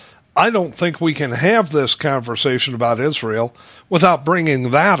 but I don't think we can have this conversation about Israel without bringing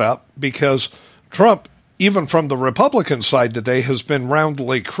that up, because Trump, even from the Republican side today, has been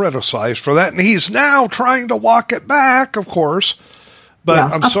roundly criticized for that. And he's now trying to walk it back, of course. But yeah,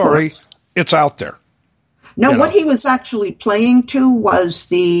 I'm sorry, it's out there. No, what he was actually playing to was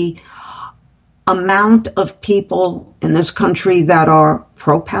the amount of people in this country that are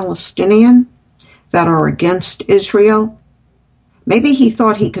pro-Palestinian, that are against Israel. Maybe he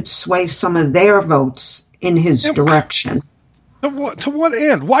thought he could sway some of their votes in his direction. To what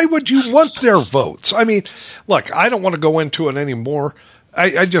end? Why would you want their votes? I mean, look, I don't want to go into it anymore.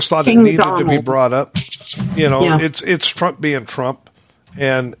 I just thought it needed to be brought up. It's Trump being Trump,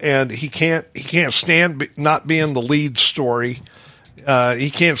 and he can't stand not being the lead story.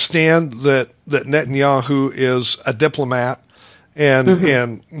 He can't stand that Netanyahu is a diplomat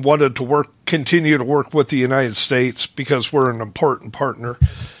and wanted to continue to work with the United States because we're an important partner,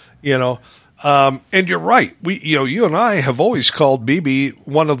 And you're right. You and I have always called Bibi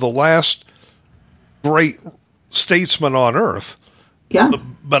one of the last great statesmen on earth. Yeah.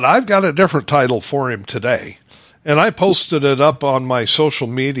 But I've got a different title for him today, and I posted it up on my social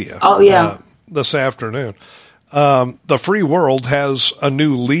media. Oh yeah. This afternoon. The free world has a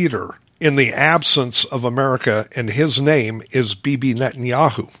new leader in the absence of America, and his name is Bibi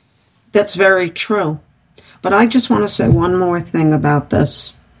Netanyahu. That's very true. But I just want to say one more thing about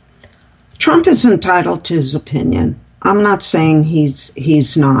this. Trump is entitled to his opinion. I'm not saying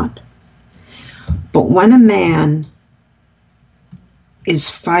he's not. But when a man is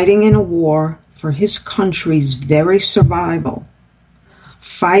fighting in a war for his country's very survival,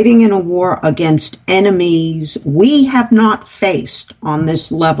 fighting in a war against enemies we have not faced on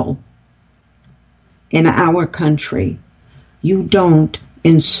this level in our country, you don't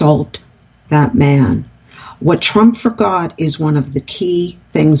insult that man. What Trump forgot is one of the key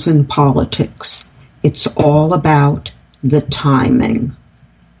things in politics. It's all about the timing.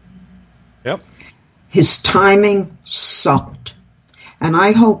 Yep. His timing sucked. And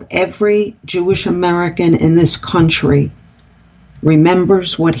I hope every Jewish American in this country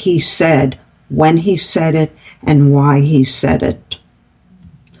remembers what he said, when he said it, and why he said it.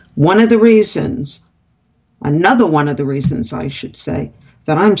 Another one of the reasons, I should say,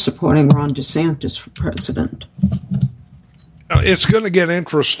 that I'm supporting Ron DeSantis for president. It's going to get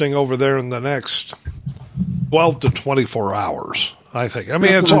interesting over there in the next 12 to 24 hours, I think. I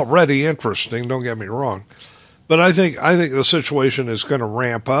mean, it's already interesting, don't get me wrong. But I think the situation is going to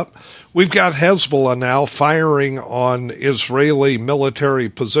ramp up. We've got Hezbollah now firing on Israeli military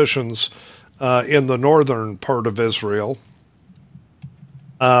positions in the northern part of Israel.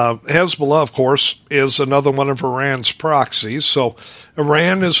 Hezbollah, of course, is another one of Iran's proxies. So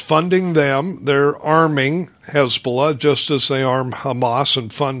Iran is funding them. They're arming Hezbollah just as they arm Hamas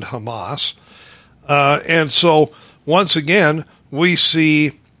and fund Hamas. And so once again, we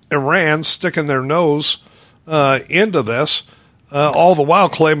see Iran sticking their nose into this, all the while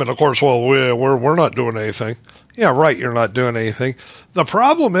claiming, of course, well, we're not doing anything. Yeah, right, you're not doing anything. The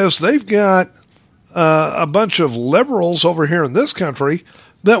problem is they've got a bunch of liberals over here in this country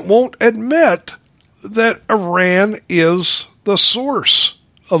that won't admit that Iran is the source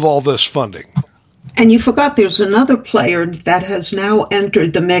of all this funding. And you forgot there's another player that has now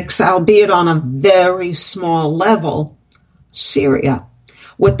entered the mix, albeit on a very small level, Syria.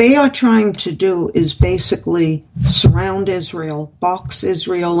 What they are trying to do is basically surround Israel, box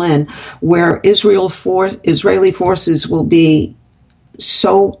Israel in, where Israeli forces will be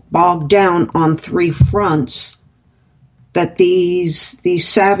so bogged down on three fronts that these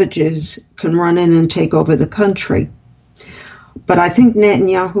savages can run in and take over the country. But I think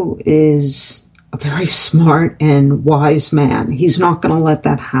Netanyahu is a very smart and wise man. He's not going to let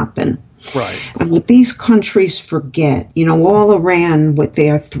that happen. Right. And what these countries forget, all Iran with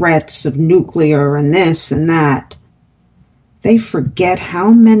their threats of nuclear and this and that, they forget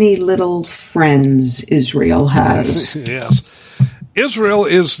how many little friends Israel has. Yes. Israel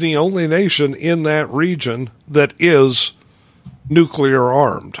is the only nation in that region that is nuclear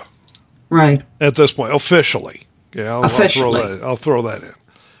armed. Right. At this point, officially. Yeah, I'll throw that in.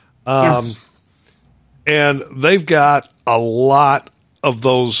 Yes. And they've got a lot of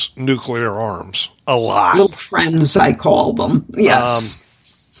those nuclear arms. A lot. Little friends, I call them. Yes.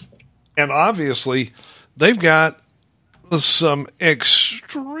 And obviously, they've got some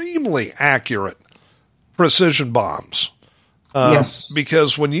extremely accurate precision bombs. Yes.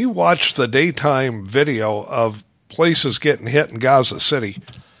 Because when you watch the daytime video of places getting hit in Gaza City,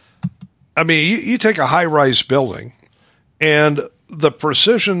 I mean, you take a high-rise building, and the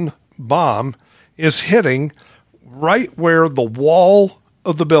precision bomb is hitting right where the wall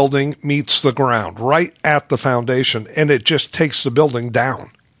of the building meets the ground, right at the foundation, and it just takes the building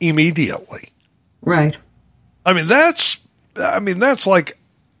down immediately. Right. I mean, that's like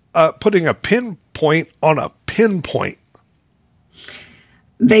putting a pinpoint on a pinpoint.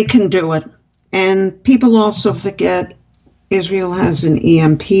 They can do it. And people also forget Israel has an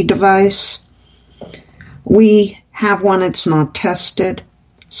EMP device. We have one, it's not tested.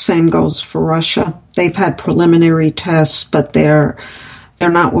 Same goes for Russia. They've had preliminary tests, but they're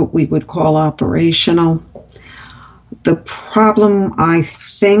not what we would call operational. The problem, I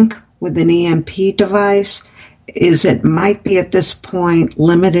think, with an EMP device is it might be at this point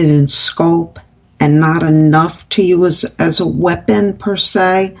limited in scope and not enough to use as a weapon per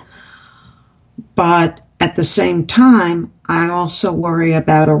se. But at the same time, I also worry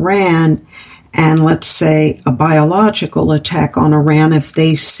about Iran and, let's say, a biological attack on Iran if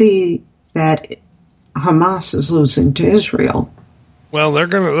they see that Hamas is losing to Israel. Well, they're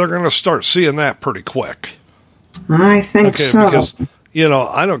gonna start seeing that pretty quick. I think so. Because,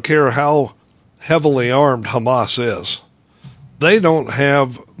 I don't care how heavily armed Hamas is. They don't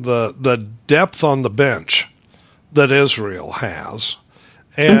have the depth on the bench that Israel has.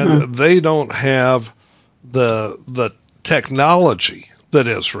 And they don't have the technology that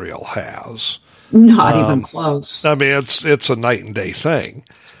Israel has. Not even close. I mean, it's a night and day thing.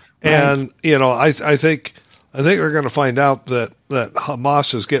 Right. And, I think they're going to find out that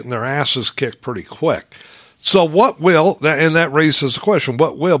Hamas is getting their asses kicked pretty quick. So that raises the question,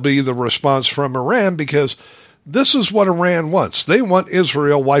 what will be the response from Iran? Because this is what Iran wants. They want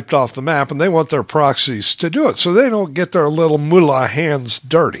Israel wiped off the map, and they want their proxies to do it so they don't get their little mullah hands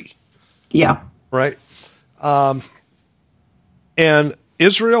dirty. Yeah. Right? And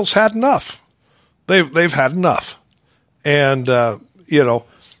Israel's had enough. They've had enough. And,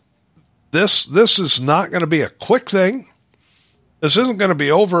 this is not going to be a quick thing. This isn't going to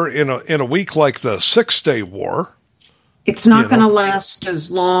be over in a week like the 6-Day War. It's not going to last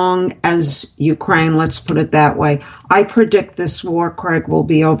as long as Ukraine, let's put it that way. I predict this war, Craig, will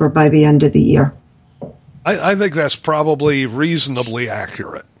be over by the end of the year. I think that's probably reasonably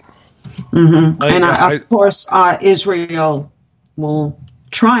accurate. Mm-hmm. Of course, Israel will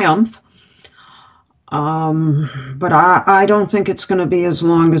triumph. But I don't think it's going to be as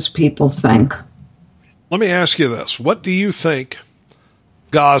long as people think. Let me ask you this. What do you think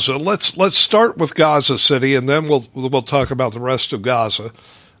Gaza, let's start with Gaza City, and then we'll talk about the rest of Gaza.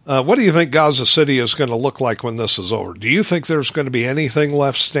 What do you think Gaza City is going to look like when this is over? Do you think there's going to be anything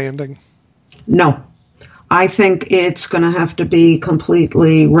left standing? No. I think it's going to have to be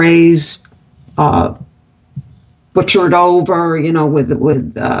completely razed, butchered over,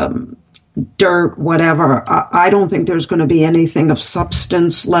 with dirt, whatever. I don't think there's going to be anything of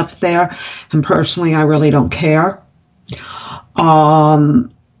substance left there. And personally, I really don't care. I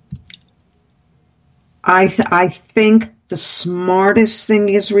think the smartest thing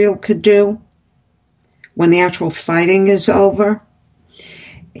Israel could do when the actual fighting is over,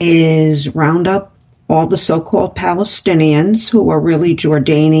 is round up all the so-called Palestinians who are really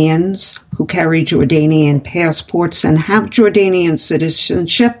Jordanians, who carry Jordanian passports and have Jordanian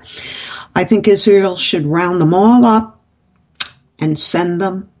citizenship. I think Israel should round them all up and send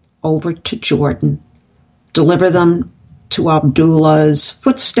them over to Jordan, deliver them to Abdullah's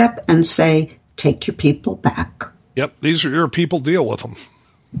footstep and say, take your people back. Yep, these are your people, deal with them.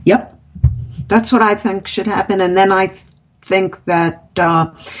 Yep, that's what I think should happen. And then I think that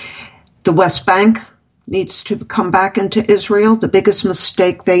the West Bank needs to come back into Israel. The biggest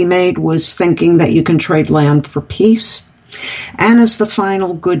mistake they made was thinking that you can trade land for peace. And as the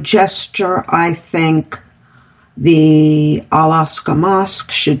final good gesture, I think the Al-Aqsa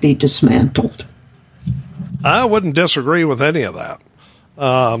Mosque should be dismantled. I wouldn't disagree with any of that.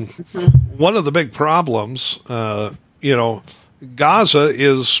 One of the big problems, Gaza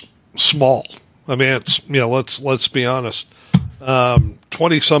is small. I mean, it's, let's be honest,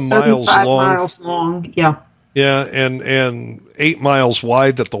 20-some miles long. 35 miles long, yeah. Yeah, and 8 miles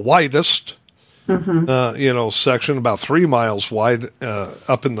wide at the widest, section, about 3 miles wide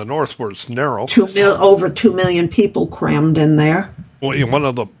up in the north where it's narrow. Over 2 million people crammed in there. One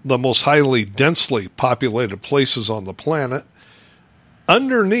of the most highly densely populated places on the planet.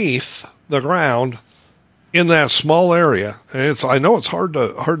 Underneath the ground, in that small area, and I know it's hard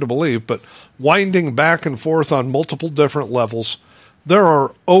to believe, but winding back and forth on multiple different levels, there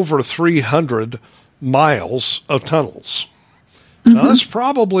are over 300 miles of tunnels. Now, that's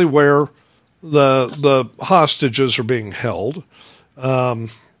probably where the hostages are being held. What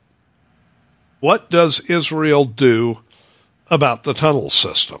does Israel do about the tunnel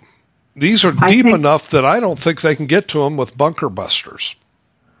system? These are deep enough that I don't think they can get to them with bunker busters.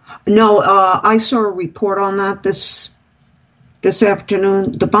 No, I saw a report on that this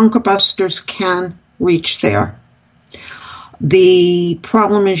afternoon. The bunker busters can reach there. The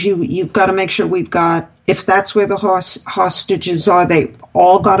problem is you've got to make sure if that's where the hostages are, they've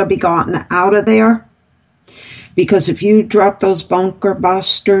all got to be gotten out of there. Because if you drop those bunker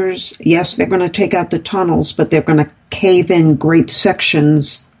busters, yes, they're going to take out the tunnels, but they're going to cave in great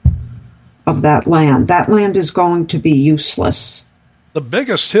sections of that land. That land is going to be useless. The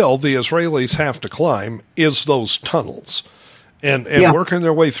biggest hill the Israelis have to climb is those tunnels. And working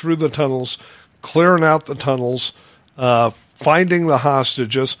their way through the tunnels, clearing out the tunnels, finding the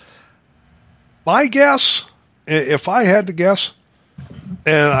hostages. My guess, if I had to guess,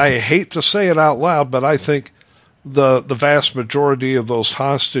 and I hate to say it out loud, but I think the vast majority of those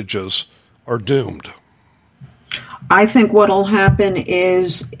hostages are doomed. I think what will happen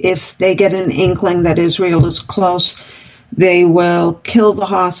is if they get an inkling that Israel is close, they will kill the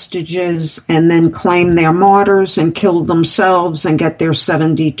hostages and then claim they're martyrs and kill themselves and get their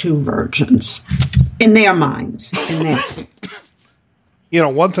 72 virgins in their minds.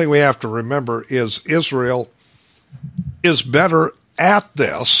 One thing we have to remember is Israel is better at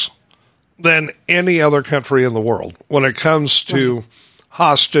this than any other country in the world. When it comes to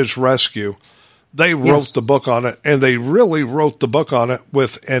hostage rescue, they wrote the book on it, and they really wrote the book on it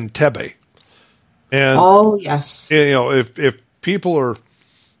with Entebbe. And, oh, yes. If people are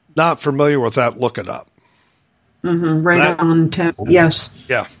not familiar with that, look it up. On yes.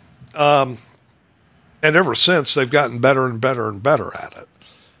 Yeah. And ever since, they've gotten better and better and better at it.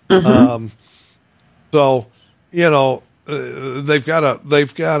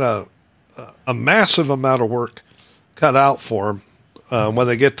 They've got a massive amount of work cut out for them when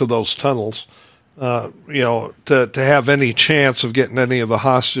they get to those tunnels. To have any chance of getting any of the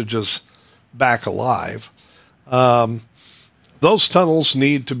hostages back alive. Those tunnels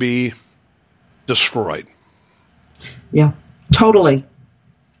need to be destroyed. Yeah, totally.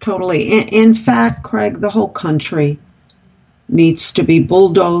 In fact, Craig, the whole country needs to be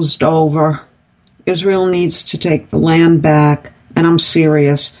bulldozed over. Israel needs to take the land back, and I'm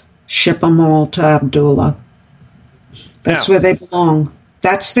serious, ship them all to Abdullah. That's where they belong.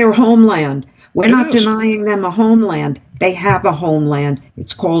 That's their homeland. We're not denying them a homeland. They have a homeland.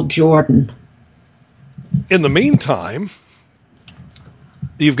 It's called Jordan. In the meantime,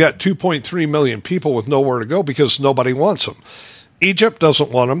 you've got 2.3 million people with nowhere to go because nobody wants them. Egypt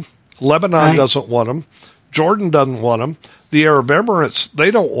doesn't want them. Lebanon doesn't want them. Jordan doesn't want them. The Arab Emirates, they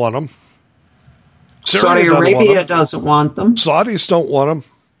don't want them. Saudi Arabia doesn't want them. Saudis don't want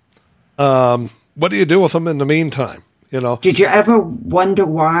them. What do you do with them in the meantime? Did you ever wonder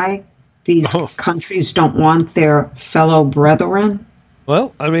why these countries don't want their fellow brethren?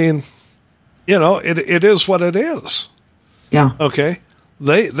 Well, I mean, it is what it is. Yeah. Okay.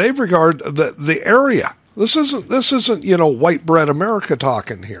 They regard the area. This isn't white bread America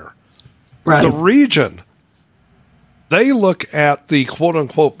talking here. Right. The region, they look at the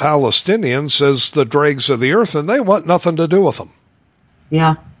quote-unquote Palestinians as the dregs of the earth, and they want nothing to do with them.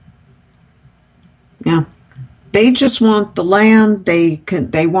 Yeah. Yeah. They just want the land. They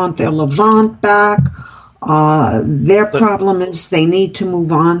want their Levant back. Their problem is they need to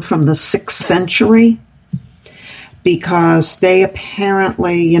move on from the 6th century because they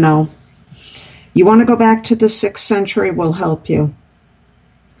apparently, you want to go back to the 6th century, we'll help you.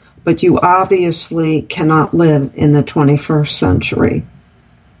 But you obviously cannot live in the 21st century.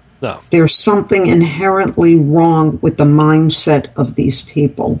 No. There's something inherently wrong with the mindset of these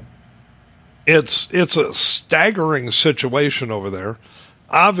people. It's a staggering situation over there.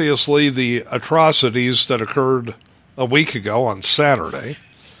 Obviously, the atrocities that occurred a week ago on Saturday,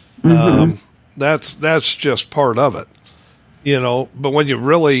 that's just part of it. But when you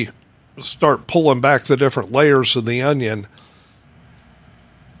really start pulling back the different layers of the onion,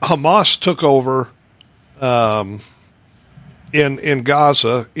 Hamas took over in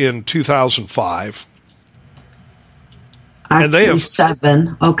Gaza in 2005. And they have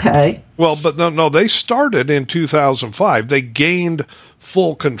 7. Okay. Well, but no, they started in 2005. They gained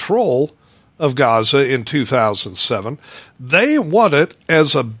full control of Gaza in 2007. They want it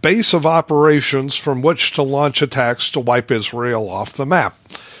as a base of operations from which to launch attacks to wipe Israel off the map.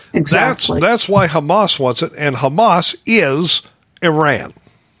 Exactly. That's why Hamas wants it, and Hamas is Iran.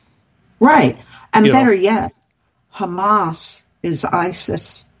 Right. And better yet, Hamas is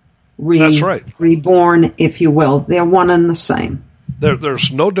ISIS. That's right. Reborn, if you will. They're one and the same.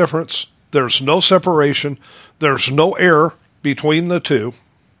 There's no difference. There's no separation. There's no error between the two.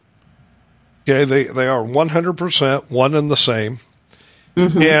 Okay, they are 100% one and the same.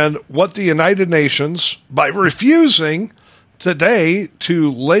 Mm-hmm. And what the United Nations, by refusing today to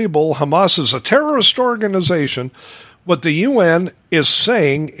label Hamas as a terrorist organization, what the UN is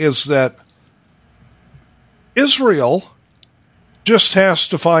saying is that Israel just has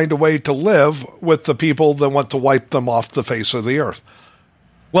to find a way to live with the people that want to wipe them off the face of the earth.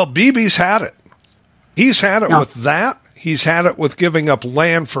 Well, Bibi's had it. He's had it with that. He's had it with giving up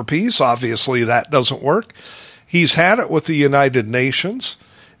land for peace. Obviously, that doesn't work. He's had it with the United Nations.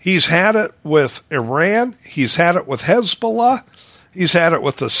 He's had it with Iran. He's had it with Hezbollah. He's had it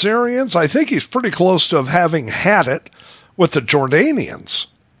with the Syrians. I think he's pretty close to having had it with the Jordanians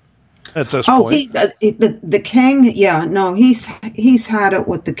at this point. The king, he's had it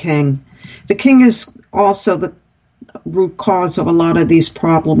with the king. The king is also the root cause of a lot of these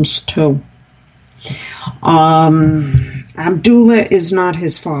problems too. Abdullah is not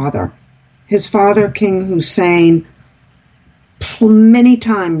his father. His father, King Hussein, many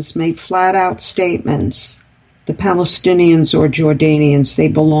times made flat-out statements. The Palestinians or Jordanians, they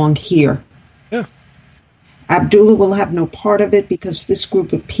belong here. Yeah. Abdullah will have no part of it because this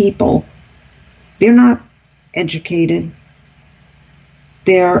group of people, they're not educated.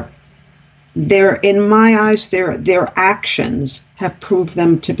 They're in my eyes, their actions have proved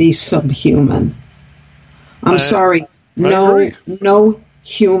them to be subhuman. I'm sorry. No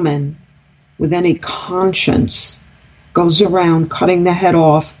human with any conscience goes around cutting the head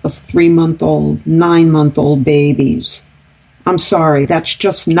off of 3-month-old, 9-month-old babies. I'm sorry. That's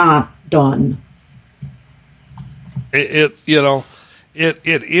just not done. It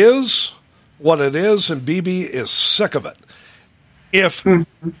is what it is, and Bibi is sick of it. If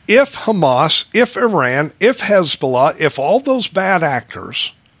Hamas, if Iran, if Hezbollah, if all those bad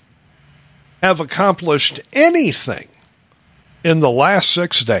actors have accomplished anything in the last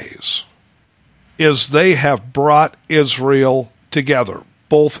 6 days, is they have brought Israel together,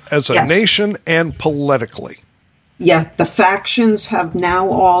 both as a nation and politically. Yeah, the factions have now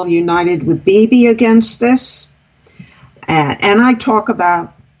all united with Bibi against this. And I talk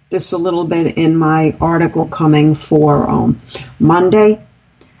about this a little bit in my article coming for Monday.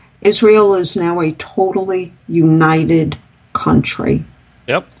 Israel is now a totally united country.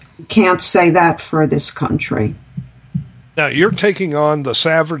 Yep. You can't say that for this country. Now, you're taking on the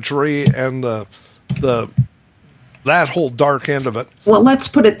savagery and the that whole dark end of it. Well, let's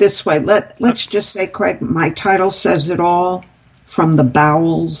put it this way. Let's just say, Craig, my title says it all, from the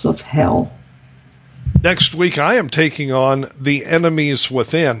bowels of hell. Next week, I am taking on the enemies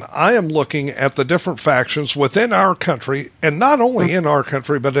within. I am looking at the different factions within our country, and not only in our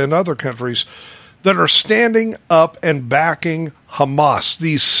country, but in other countries, that are standing up and backing Hamas,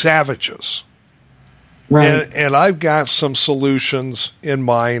 these savages. Right. And I've got some solutions in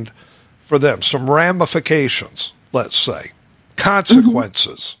mind for them, some ramifications, let's say,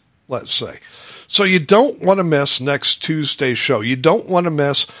 consequences, let's say. So you don't want to miss next Tuesday's show. You don't want to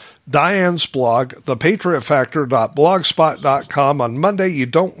miss Diane's blog, thepatriotfactor.blogspot.com on Monday. You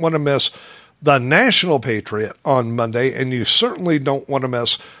don't want to miss The National Patriot on Monday, and you certainly don't want to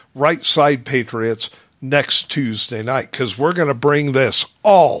miss Right Side Patriots next Tuesday night, because we're going to bring this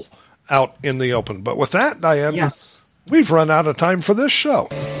all out in the open. But with that, Diane, yes, we've run out of time for this show.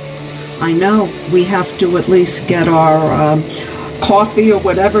 I know. We have to at least get our coffee or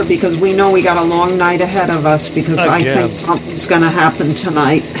whatever, because we know we got a long night ahead of us, because I think something's going to happen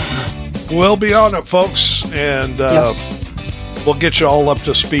tonight. We'll be on it, folks, and we'll get you all up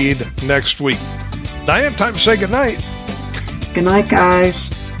to speed next week. Diane, time to say goodnight. Good night, guys.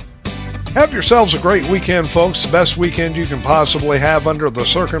 Have yourselves a great weekend, folks. The best weekend you can possibly have under the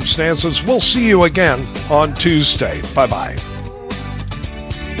circumstances. We'll see you again on Tuesday. Bye-bye.